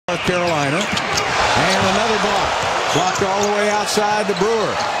Carolina. And another block. Blocked all the way outside to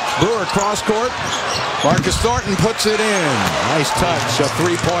Brewer. Brewer cross court. Marcus Thornton puts it in. Nice touch. A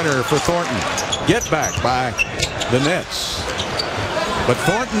three-pointer for Thornton. Get back by the Nets. But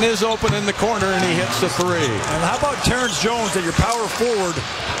Thornton is open in the corner, and he hits the three. And how about Terrence Jones at your power forward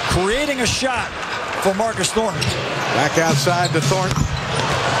creating a shot for Marcus Thornton? Back outside to Thornton.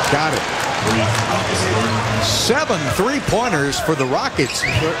 Got it. 7 3-pointers for the Rockets.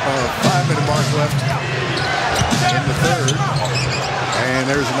 5-minute mark left in the third. And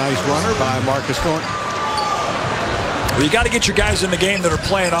there's a nice runner by Marcus Thornton. Well, you got to get your guys in the game that are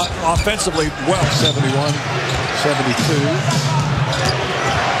playing offensively well. 71, 72.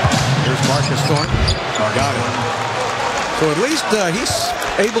 Here's Marcus Thornton. Got it. So at least he's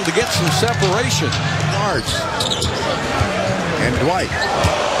able to get some separation. Yards. And Dwight.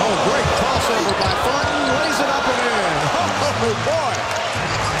 Oh, great crossover by Thornton. Lays it up and in. Oh, boy.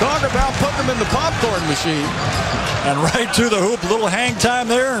 Talk about putting them in the popcorn machine. And right to the hoop. Little hang time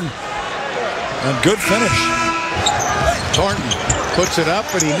there. And good finish. Thornton puts it up,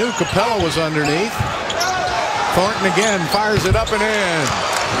 but he knew Capella was underneath. Thornton again fires it up and in.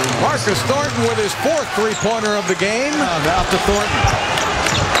 Marcus Thornton with his 4th three-pointer of the game. Out to Thornton.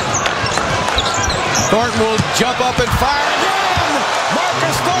 Thornton will jump up and fire again.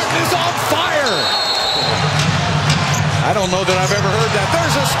 Marcus Thornton is on fire. I don't know that I've ever heard that.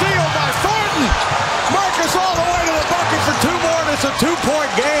 There's a steal by Thornton. Marcus all the way to the bucket for 2 more, and it's a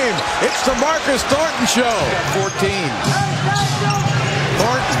 2-point game. It's the Marcus Thornton show. 14.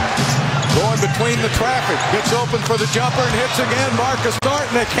 Thornton going between the traffic. Gets open for the jumper and hits again. Marcus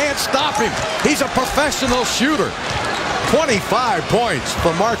Thornton, they can't stop him. He's a professional shooter. 25 points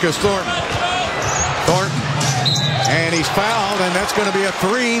for Marcus Thornton. Thornton. And he's fouled, and that's going to be a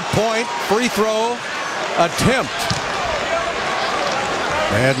 3-point free throw attempt.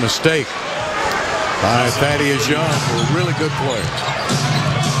 Bad mistake by Thaddeus Young, a really good player.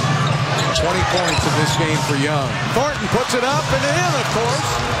 20 points in this game for Young. Thornton puts it up and in, of course.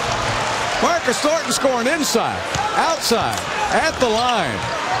 Marcus Thornton scoring inside, outside, at the line.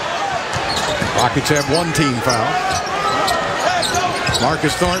 Rockets have 1 team foul.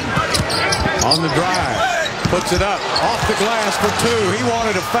 Marcus Thornton on the drive. Puts it up, off the glass for 2. He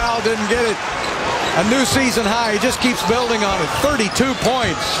wanted a foul, didn't get it. A new season high. He just keeps building on it. 32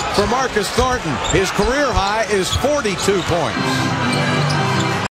 points for Marcus Thornton. His career high is 42 points.